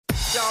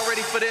Y'all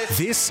ready for this?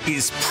 This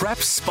is Prep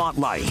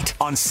Spotlight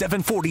on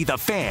 740 The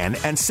Fan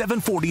and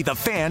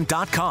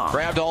 740thefan.com.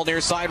 Grabbed all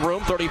near side room,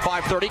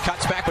 35-30,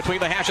 cuts back between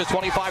the hashes,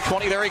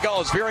 25-20. There he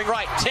goes, veering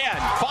right,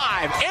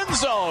 10-5, end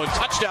zone,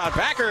 touchdown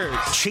Packers.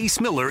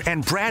 Chase Miller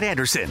and Brad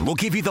Anderson will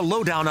give you the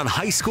lowdown on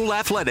high school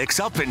athletics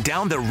up and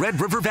down the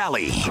Red River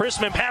Valley.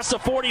 Chrisman past the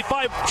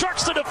 45,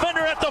 trucks the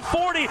defender at the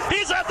 40,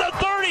 he's at the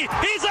 30,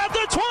 he's at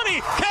the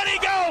 20, can he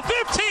go?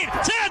 15,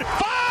 10,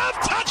 5,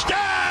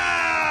 touchdown!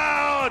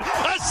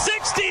 A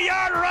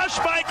 60-yard rush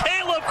by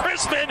Caleb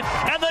Chrisman,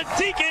 and the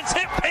Deacons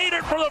hit pay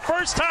dirt for the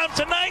first time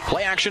tonight.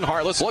 Play action,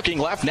 Harless looking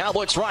left, now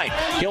looks right.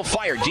 He'll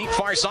fire deep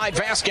far side,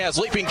 Vasquez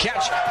leaping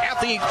catch at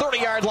the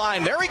 30-yard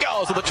line. There he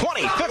goes to the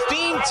 20,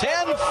 15,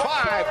 10,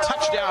 5,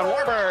 touchdown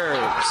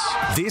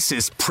Warbirds. This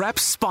is Prep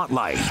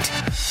Spotlight.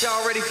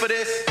 Y'all ready for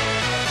this?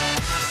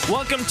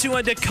 Welcome to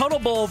a Dakota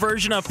Bowl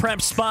version of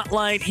Prep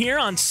Spotlight here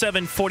on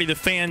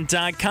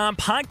 740thefan.com.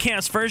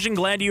 Podcast version.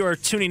 Glad you are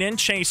tuning in.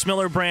 Chase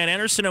Miller, Brad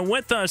Anderson, and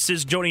with us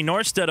is Jody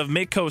Norstedt of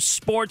Midcoast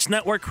Sports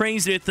Network.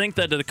 Crazy to think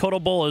that the Dakota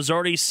Bowl is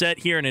already set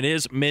here, and it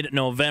is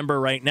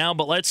mid-November right now.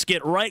 But let's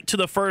get right to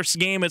the first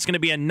game. It's going to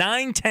be a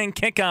 9-10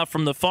 kickoff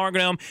from the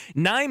Fargo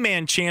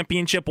 9-man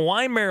championship.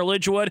 Weimar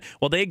Lidgewood,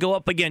 well, they go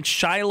up against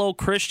Shiloh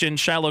Christian.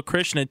 Shiloh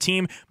Christian, a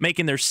team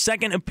making their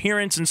second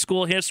appearance in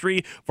school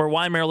history for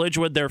Weimar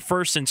Lidgewood, their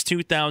first since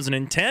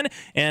 2010.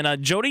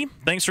 And Jody,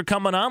 thanks for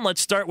coming on.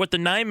 Let's start with the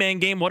 9-man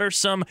game. What are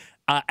some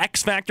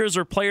X factors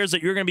or players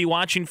that you're going to be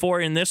watching for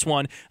in this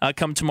one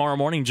come tomorrow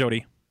morning,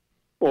 Jody?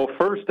 Well,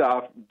 first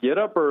off, get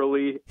up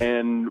early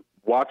and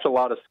watch a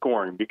lot of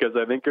scoring, because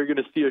I think you're going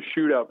to see a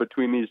shootout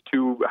between these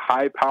two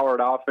high-powered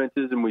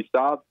offenses, and we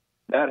saw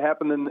that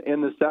happen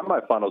in the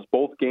semifinals.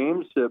 Both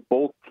games,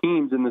 both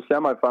teams in the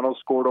semifinals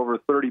scored over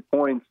 30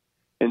 points,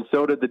 and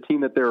so did the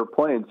team that they were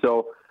playing.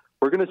 So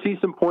we're going to see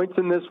some points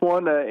in this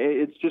one.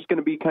 It's just going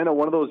to be kind of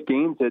one of those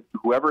games that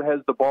whoever has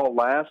the ball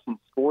last and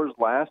scores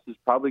last is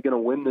probably going to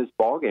win this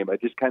ball game. I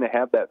just kind of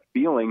have that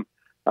feeling.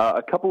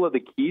 A couple of the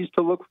keys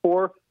to look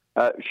for.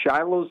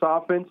 Shiloh's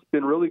offense has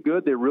been really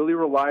good. They really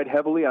relied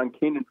heavily on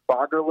Kanan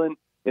Fagerlin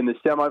in the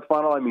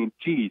semifinal. I mean,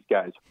 geez,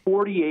 guys,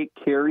 48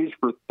 carries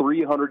for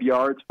 300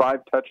 yards, 5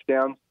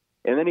 touchdowns,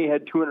 and then he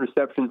had 2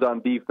 interceptions on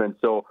defense.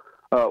 So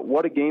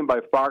what a game by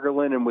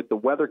Fagerlin, and with the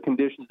weather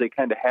conditions, they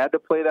kind of had to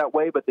play that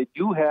way, but they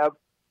do have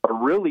a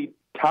really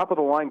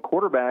top-of-the-line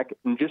quarterback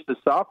and just a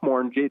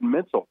sophomore in Jaden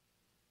Mitchell.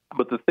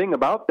 But the thing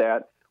about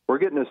that, we're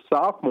getting a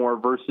sophomore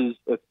versus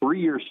a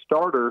 3-year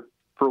starter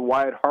for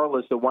Wyatt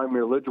Harless at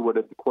Weimar Lidgewood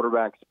at the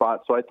quarterback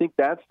spot. So I think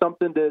that's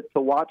something to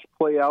watch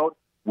play out.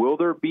 Will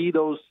there be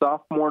those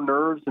sophomore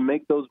nerves and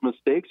make those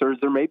mistakes, or is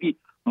there maybe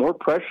more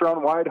pressure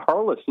on Wyatt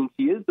Harless since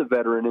he is the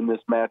veteran in this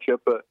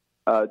matchup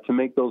to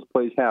make those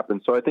plays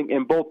happen? So I think,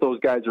 and both those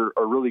guys are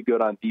really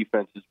good on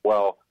defense as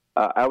well.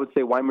 I would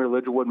say Weimar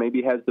Lidgewood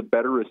maybe has the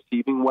better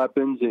receiving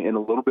weapons and a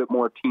little bit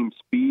more team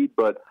speed,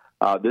 but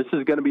this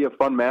is going to be a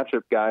fun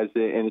matchup, guys,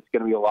 and it's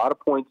going to be a lot of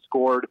points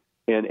scored.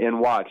 And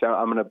watch,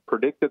 I'm going to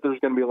predict that there's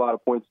going to be a lot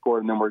of points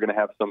scored, and then we're going to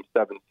have some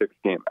 7-6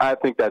 game. I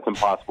think that's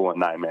impossible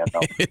in 9-man, though.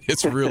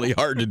 It's really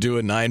hard to do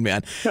in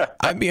 9-man.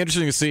 I'd be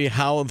interested to see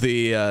how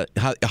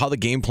the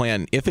game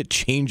plan, if it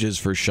changes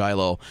for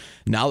Shiloh,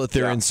 now that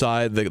they're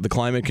inside the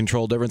climate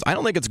control difference. I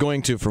don't think it's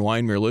going to for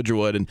Weimar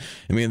Lidgewood. And,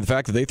 I mean, the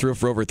fact that they threw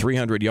for over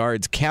 300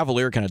 yards,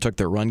 Cavalier kind of took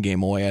their run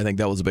game away. I think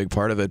that was a big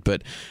part of it.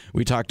 But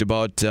we talked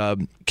about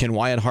can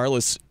Wyatt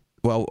Harless –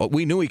 well,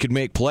 we knew he could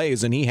make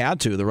plays, and he had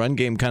to. The run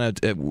game kind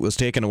of was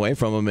taken away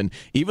from him, and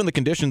even the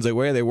conditions the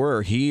way they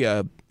were, he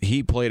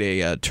played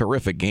a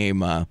terrific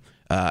game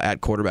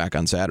at quarterback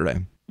on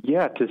Saturday.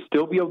 Yeah, to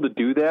still be able to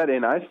do that,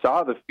 and I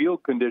saw the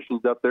field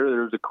conditions up there.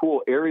 There was a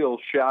cool aerial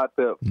shot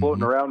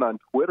floating around on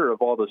Twitter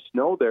of all the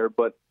snow there,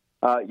 but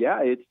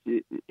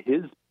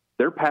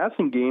their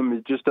passing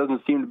game just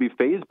doesn't seem to be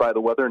fazed by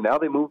the weather. Now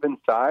they move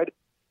inside.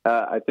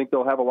 I think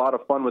they'll have a lot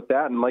of fun with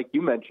that. And like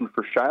you mentioned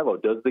for Shiloh,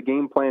 does the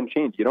game plan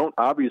change? You don't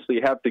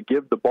obviously have to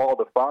give the ball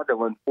to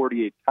Fagerlin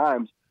 48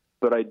 times,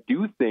 but I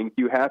do think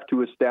you have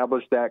to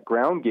establish that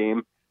ground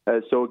game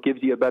so it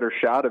gives you a better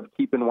shot of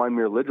keeping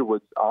Weimar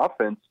Lidgewood's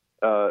offense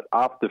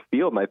off the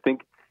field. And I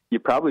think you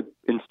probably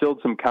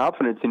instilled some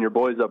confidence in your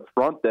boys up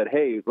front that,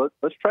 hey,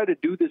 let's try to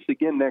do this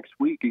again next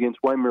week against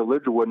Weimar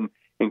Lidgewood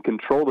and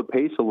control the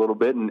pace a little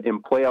bit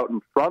and play out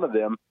in front of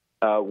them.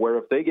 Where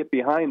if they get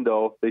behind,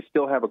 though, they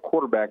still have a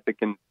quarterback that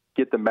can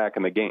get them back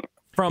in the game.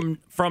 From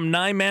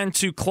 9-man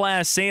to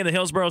Class A, the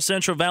Hillsborough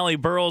Central Valley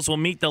Burros will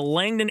meet the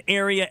Langdon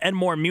area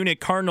Edmore Munich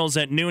Cardinals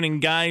at noon.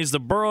 And guys, the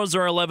Burros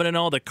are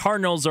 11-0, the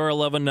Cardinals are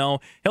 11-0.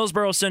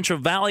 Hillsborough Central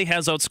Valley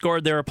has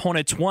outscored their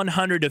opponents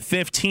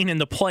 100-15 in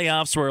the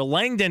playoffs, where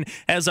Langdon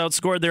has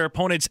outscored their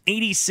opponents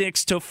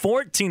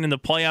 86-14 in the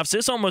playoffs.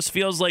 This almost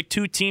feels like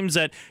two teams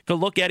that could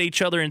look at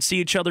each other and see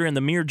each other in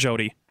the mirror,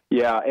 Jody.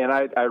 Yeah, and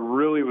I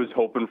really was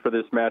hoping for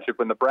this matchup.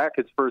 When the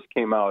brackets first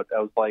came out, I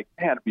was like,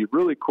 man, it'd be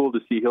really cool to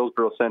see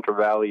Hillsborough Central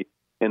Valley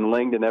and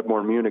Langdon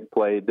Edmore Munich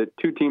play, the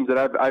two teams that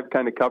I've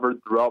kind of covered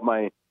throughout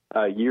my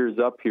years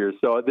up here.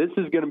 So this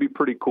is going to be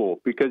pretty cool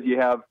because you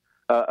have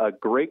a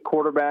great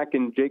quarterback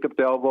in Jacob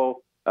Delvo,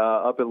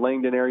 up at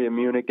Langdon area,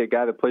 Munich, a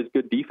guy that plays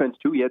good defense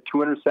too. He had 2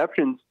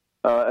 interceptions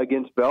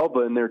against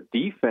Velva, and their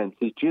defense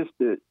is just,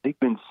 they've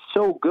been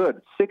so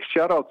good. 6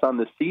 shutouts on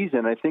the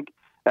season. I think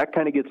that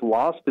kind of gets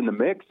lost in the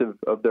mix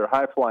of their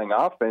high-flying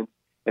offense.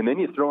 And then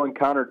you throw in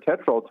Connor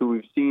Tetrault, who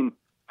we've seen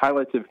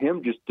highlights of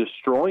him just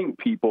destroying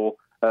people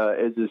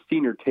as a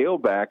senior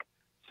tailback.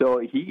 So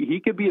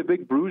he could be a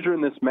big bruiser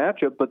in this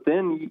matchup. But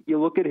then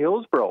you look at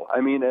Hillsborough.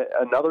 I mean,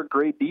 another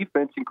great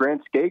defense in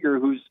Grant Skager,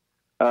 who's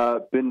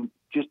been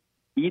just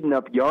eating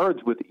up yards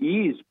with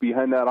ease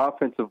behind that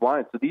offensive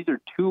line. So these are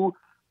 2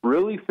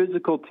 really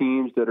physical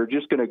teams that are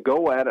just going to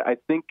go at it. I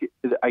think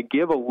I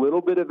give a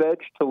little bit of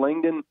edge to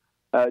Langdon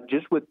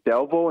just with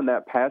Delvo and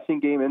that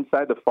passing game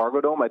inside the Fargo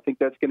Dome. I think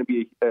that's going to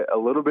be a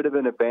little bit of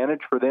an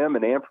advantage for them,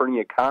 and Anthony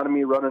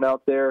Economy running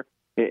out there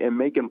and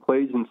making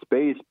plays in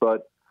space.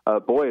 But,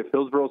 boy, if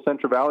Hillsborough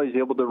Central Valley is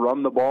able to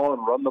run the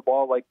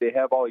ball like they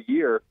have all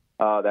year,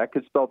 that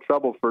could spell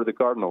trouble for the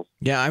Cardinals.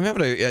 Yeah, I'm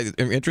having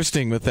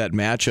interesting with that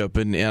matchup,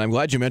 and I'm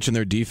glad you mentioned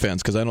their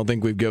defense because I don't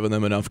think we've given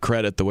them enough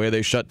credit. The way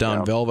they shut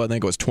down Velva, I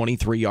think it was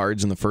 23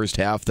 yards in the first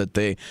half that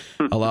they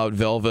allowed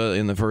Velva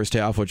in the first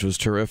half, which was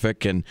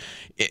terrific. And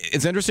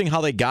it's interesting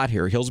how they got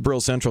here. Hillsborough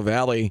Central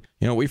Valley,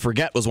 we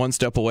forget, was one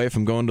step away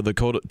from going to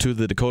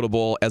the Dakota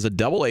Bowl as a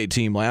Double-A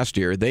team last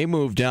year. They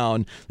moved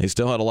down. They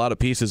still had a lot of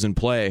pieces in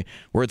play.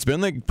 Where it's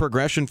been the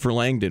progression for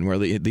Langdon, where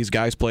these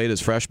guys played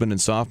as freshmen and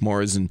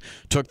sophomores and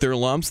took their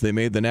lumps. They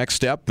made the next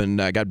step and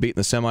got beat in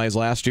the semis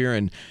last year,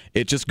 and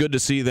it's just good to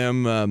see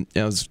them. I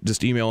was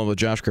just emailing with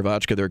Josh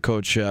Kravachka, their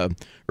coach,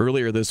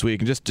 earlier this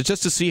week, and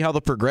just to see how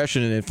the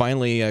progression and it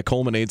finally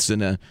culminates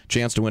in a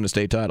chance to win a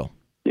state title.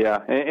 Yeah,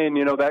 and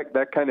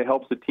that kind of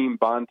helps the team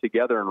bond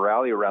together and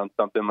rally around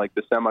something like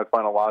the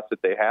semifinal loss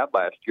that they had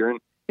last year. And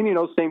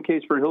same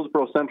case for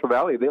Hillsborough Central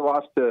Valley. They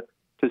lost to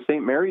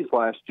St. Mary's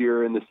last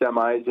year in the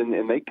semis,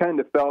 and they kind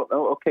of felt,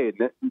 okay,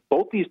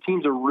 both these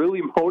teams are really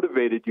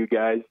motivated, you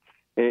guys.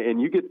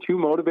 And you get 2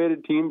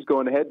 motivated teams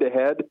going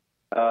head-to-head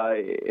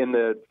in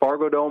the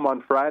Fargo Dome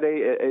on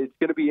Friday. It's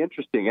going to be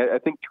interesting. I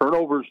think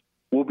turnovers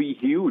will be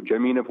huge. I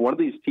mean, if one of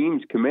these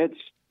teams commits,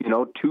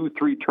 2-3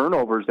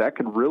 turnovers, that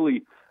could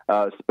really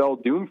spell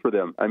doom for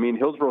them. I mean,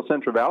 Hillsborough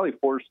Central Valley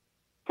forced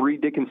 3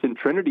 Dickinson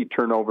Trinity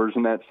turnovers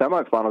in that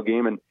semifinal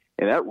game, and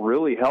that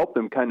really helped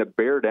them kind of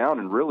bear down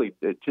and really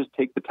just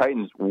take the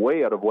Titans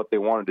way out of what they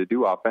wanted to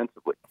do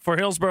offensively. For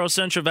Hillsborough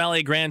Central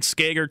Valley, Grant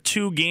Skager,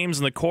 2 games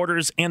in the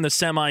quarters and the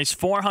semis,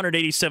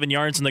 487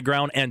 yards on the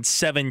ground and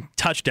 7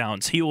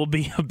 touchdowns. He will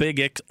be a big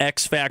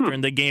X factor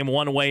in the game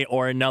one way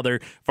or another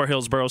for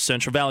Hillsborough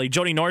Central Valley.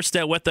 Jody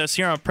Norstedt with us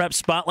here on Prep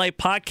Spotlight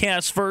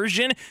podcast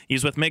version.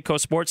 He's with Midco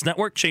Sports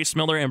Network. Chase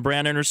Miller and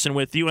Brad Anderson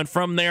with you. And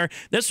from there,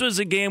 this was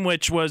a game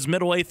which was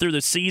midway through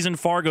the season.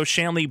 Fargo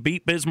Shanley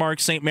beat Bismarck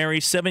St. Mary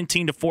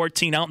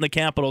 17-14 out in the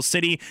capital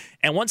city.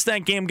 And once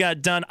that game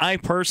got done, I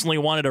personally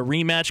wanted a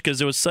rematch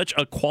because it was such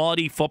a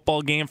quality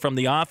football game from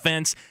the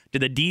offense to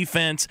the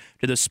defense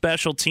to the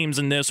special teams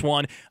in this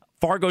one.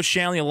 Fargo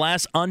Shanley, the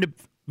last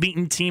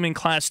unbeaten team in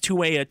Class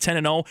 2A at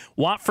 10-0.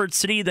 Watford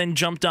City then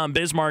jumped on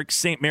Bismarck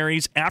St.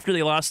 Mary's after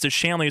they lost to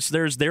Shanley, so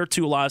there's their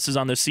 2 losses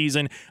on the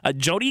season.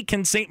 Jody,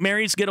 can St.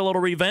 Mary's get a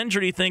little revenge, or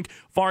do you think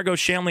Fargo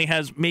Shanley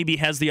has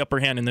the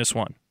upper hand in this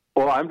one?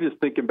 Well, I'm just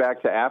thinking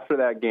back to after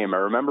that game. I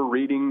remember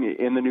reading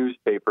in the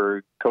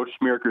newspaper, Coach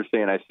Smirker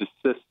saying, I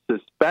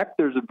suspect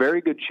there's a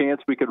very good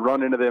chance we could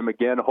run into them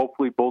again.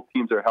 Hopefully both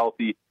teams are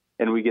healthy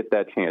and we get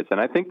that chance.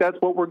 And I think that's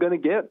what we're going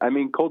to get. I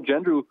mean, Cole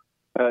Gendrew,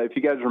 if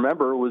you guys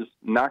remember, was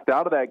knocked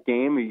out of that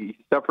game. He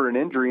suffered an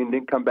injury and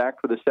didn't come back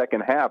for the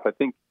second half. I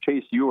think,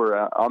 Chase, you were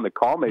on the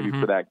call maybe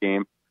for that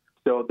game.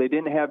 So they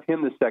didn't have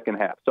him the second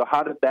half. So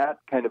how did that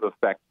kind of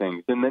affect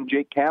things? And then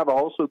Jake Cava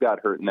also got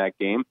hurt in that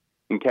game.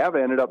 And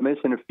Cava ended up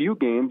missing a few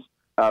games,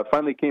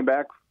 finally came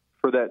back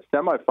for that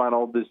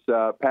semifinal this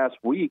past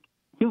week.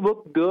 He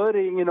looked good.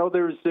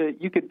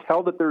 You could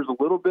tell that there's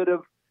a little bit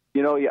of,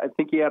 I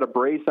think he had a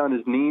brace on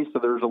his knee, so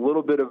there's a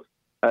little bit of,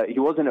 he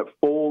wasn't at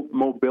full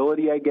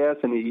mobility, I guess,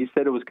 and he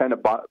said it was kind of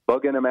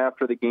bugging him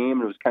after the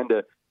game. It was kind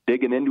of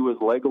digging into his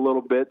leg a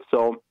little bit.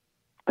 So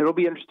it'll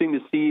be interesting to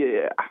see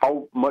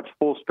how much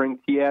full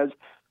strength he has.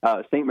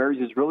 St.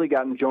 Mary's has really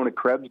gotten Jonah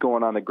Krebs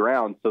going on the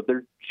ground, so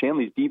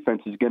Shanley's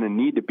defense is going to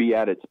need to be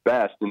at its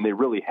best, and they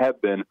really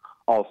have been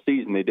all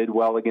season. They did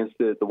well against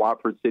the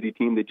Watford City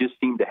team. They just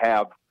seem to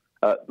have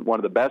one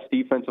of the best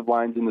defensive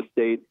lines in the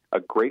state, a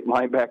great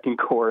linebacking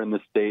core in the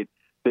state.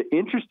 The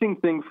interesting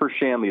thing for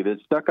Shanley that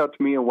stuck out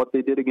to me on what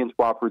they did against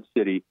Watford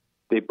City,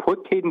 they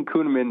put Caden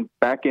Kuhneman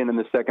back in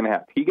the second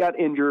half. He got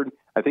injured,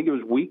 I think it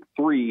was week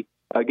 3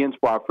 against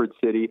Watford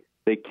City.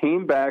 They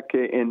came back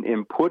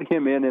and put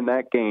him in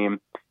that game,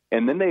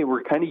 and then they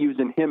were kind of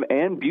using him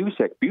and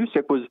Busick.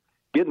 Busick was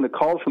getting the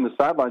calls from the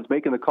sidelines,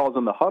 making the calls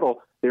in the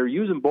huddle. They were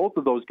using both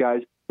of those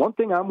guys. One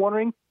thing I'm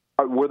wondering,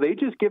 were they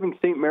just giving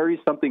St. Mary's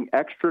something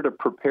extra to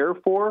prepare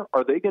for?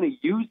 Are they going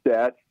to use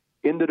that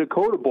in the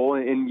Dakota Bowl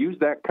and use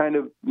that kind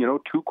of,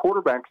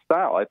 2-quarterback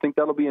style? I think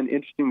that'll be an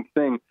interesting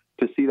thing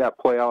to see that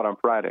play out on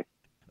Friday.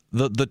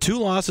 The two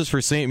losses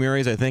for St.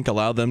 Mary's, I think,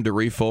 allowed them to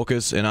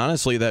refocus. And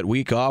honestly, that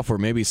week off, where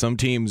maybe some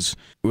teams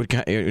would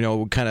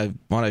kind of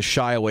want to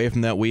shy away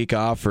from that week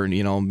off, or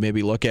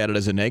maybe look at it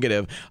as a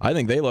negative. I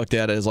think they looked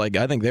at it as I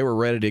think they were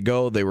ready to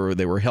go. They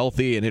were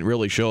healthy, and it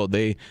really showed.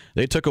 They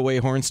took away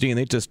Hornstein.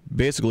 They just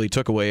basically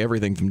took away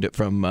everything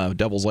from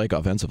Devils Lake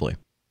offensively.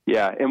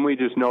 Yeah, and we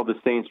just know the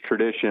Saints'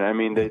 tradition. I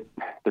mean,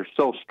 they're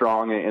so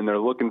strong, and they're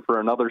looking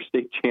for another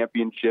state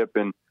championship,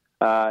 and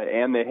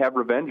they have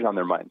revenge on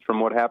their minds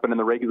from what happened in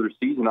the regular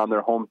season on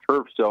their home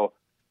turf. So,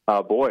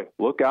 boy,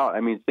 look out.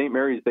 I mean, St.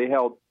 Mary's, they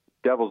held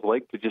Devils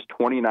Lake to just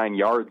 29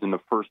 yards in the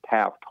first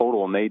half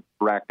total, and they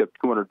racked up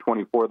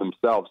 224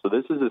 themselves. So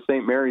this is a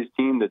St. Mary's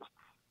team that's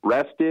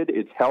rested,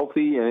 it's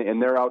healthy,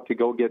 and they're out to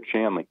go get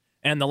Shanley.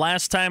 And the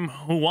last time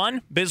who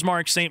won?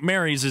 Bismarck St.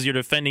 Mary's is your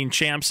defending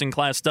champs in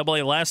Class AA.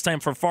 Last time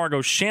for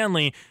Fargo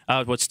Shanley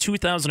was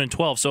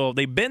 2012. So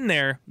they've been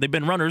there. They've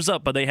been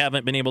runners-up, but they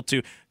haven't been able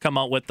to come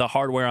out with the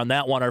hardware on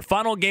that one. Our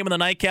final game of the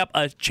nightcap,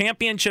 a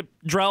championship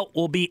drought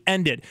will be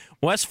ended.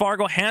 West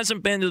Fargo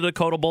hasn't been to the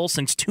Dakota Bowl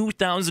since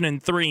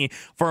 2003.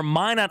 For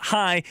Minot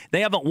High,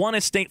 they haven't won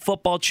a state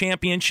football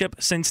championship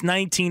since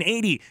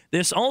 1980.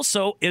 This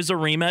also is a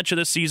rematch of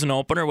the season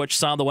opener, which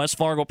saw the West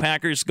Fargo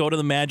Packers go to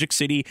the Magic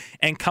City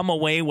and come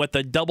away with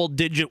a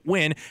double-digit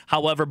win.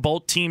 However,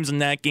 both teams in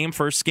that game,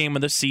 first game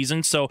of the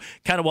season. So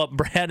kind of what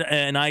Brad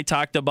and I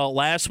talked about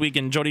last week,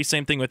 and Jody,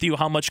 same thing with you.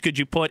 How much could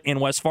you put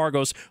in West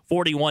Fargo's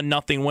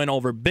 41-0 win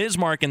over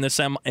Bismarck in the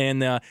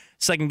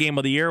second game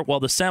of the year? Well,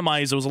 the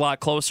semis, it was a lot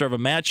closer of a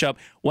matchup.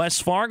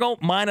 West Fargo,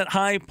 Minot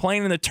High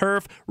playing in the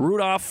turf.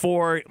 Rudolph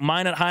for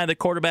Minot High, the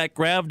quarterback.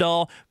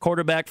 Gravdahl,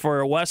 quarterback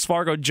for West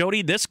Fargo.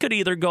 Jody, this could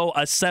either go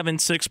a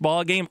 7-6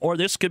 ball game, or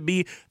this could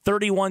be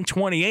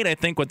 31-28, I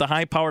think, with the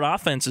high-powered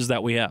offenses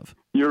that we have.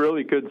 You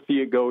really could see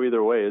it go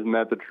either way. Isn't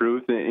that the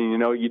truth? And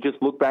you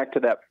just look back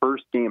to that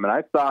first game, and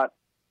I thought,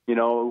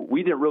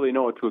 we didn't really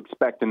know what to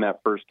expect in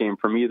that first game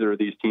from either of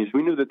these teams.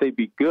 We knew that they'd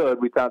be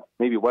good. We thought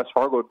maybe West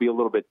Fargo would be a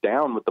little bit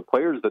down with the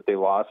players that they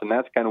lost, and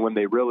that's kind of when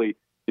they really,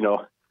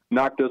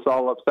 knocked us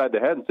all upside the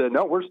head and said,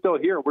 no, we're still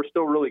here. We're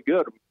still really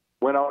good.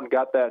 Went out and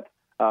got that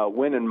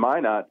win in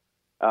Minot.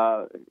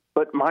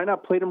 But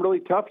Minot played them really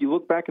tough. You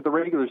look back at the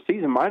regular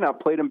season,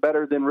 Minot played them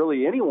better than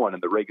really anyone in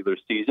the regular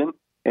season.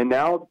 And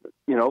now,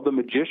 the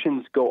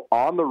Magicians go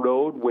on the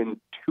road, win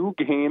 2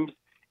 games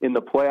in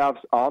the playoffs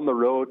on the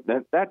road.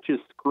 That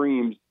just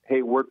screams,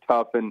 hey, we're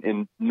tough,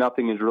 and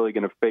nothing is really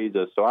going to faze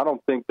us. So I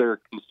don't think they're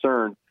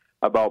concerned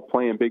about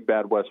playing Big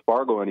Bad West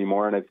Fargo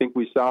anymore. And I think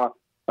we saw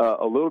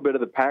a little bit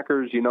of the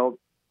Packers,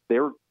 they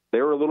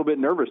were a little bit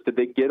nervous. Did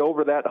they get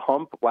over that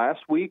hump last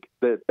week,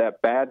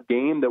 that bad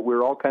game that we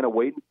were all kind of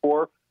waiting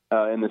for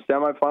in the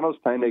semifinals,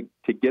 trying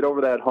to get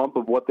over that hump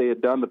of what they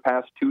had done the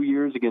past 2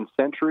 years against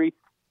Century?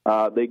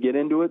 They get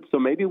into it. So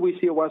maybe we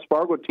see a West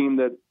Fargo team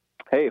that,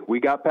 hey, we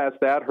got past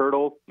that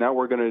hurdle. Now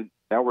we're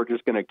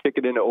just gonna kick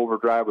it into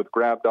overdrive with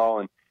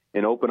Gravdahl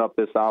and open up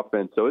this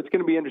offense. So it's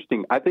going to be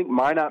interesting. I think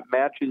Minot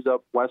matches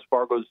up West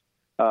Fargo's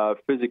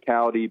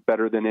physicality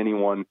better than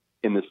anyone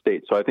in the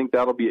state. So I think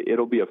it'll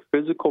be a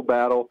physical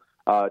battle.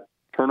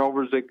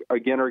 Turnovers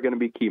again are going to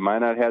be key.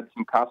 Minot had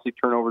some costly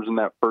turnovers in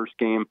that first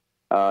game.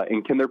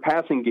 And can their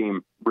passing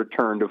game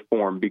return to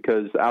form?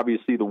 Because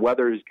obviously the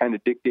weather is kind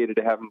of dictated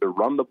to having to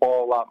run the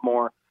ball a lot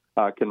more.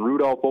 Can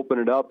Rudolph open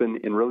it up and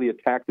really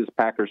attack this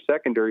Packers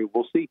secondary?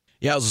 We'll see.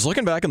 Yeah, I was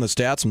looking back on the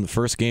stats from the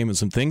first game and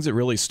some things that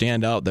really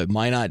stand out that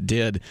Minot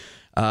did.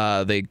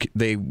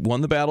 They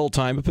won the battle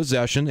time of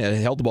possession.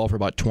 They held the ball for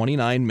about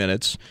 29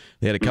 minutes.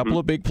 They had a couple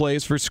of big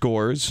plays for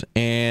scores,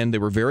 and they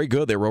were very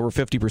good. They were over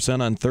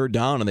 50% on third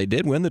down, and they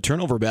did win the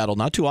turnover battle.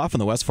 Not too often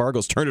the West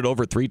Fargo's turned it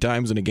over 3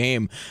 times in a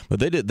game, but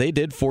they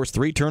did force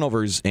 3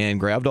 turnovers, and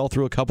Gravdahl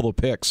threw a couple of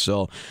picks.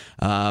 So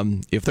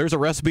if there's a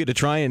recipe to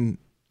try and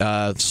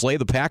slay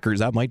the Packers,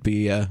 that might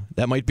be it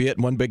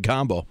in one big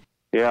combo.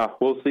 Yeah,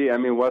 we'll see. I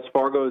mean, West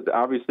Fargo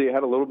obviously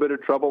had a little bit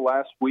of trouble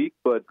last week,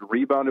 but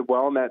rebounded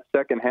well in that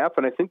second half.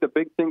 And I think the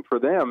big thing for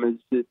them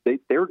is that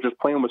they were just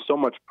playing with so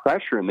much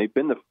pressure, and they've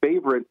been the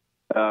favorite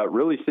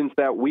really since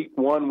that week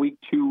 1, week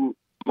 2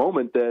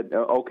 moment that,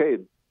 okay,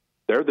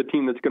 they're the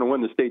team that's going to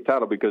win the state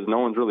title because no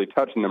one's really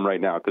touching them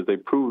right now because they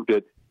proved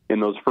it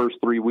in those first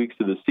 3 weeks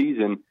of the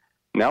season.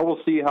 Now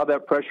we'll see how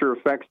that pressure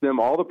affects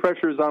them. All the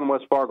pressure is on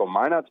West Fargo.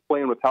 Minot's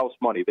playing with house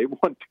money. They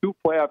won 2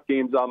 playoff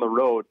games on the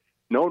road.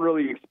 No one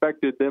really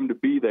expected them to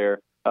be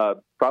there,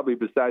 probably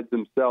besides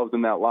themselves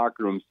in that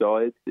locker room. So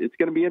it's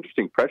going to be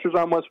interesting. Pressure's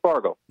on West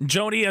Fargo.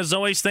 Jody, as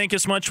always, thank you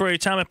so much for your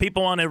time. If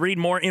people want to read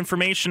more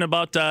information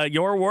about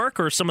your work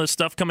or some of the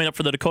stuff coming up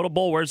for the Dakota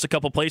Bowl, where's a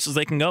couple places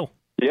they can go?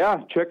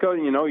 Yeah, check out,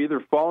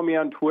 either follow me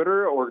on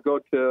Twitter or go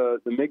to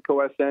the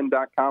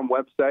midcoasn.com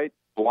website.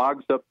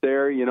 Blogs up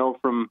there,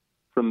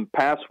 from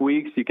past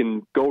weeks. You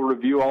can go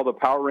review all the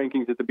power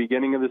rankings at the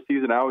beginning of the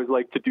season. I always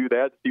like to do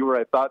that, see where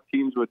I thought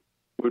teams would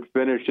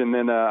finish and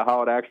then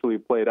how it actually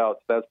played out.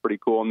 So that's pretty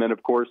cool. And then,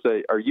 of course,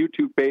 our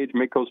YouTube page,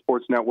 Midco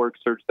Sports Network,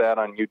 search that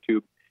on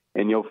YouTube,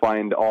 and you'll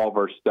find all of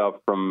our stuff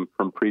from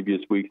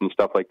previous weeks and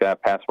stuff like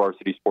that, past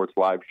Varsity Sports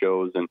live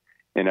shows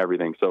and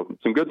everything. So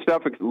some good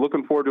stuff.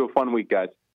 Looking forward to a fun week, guys.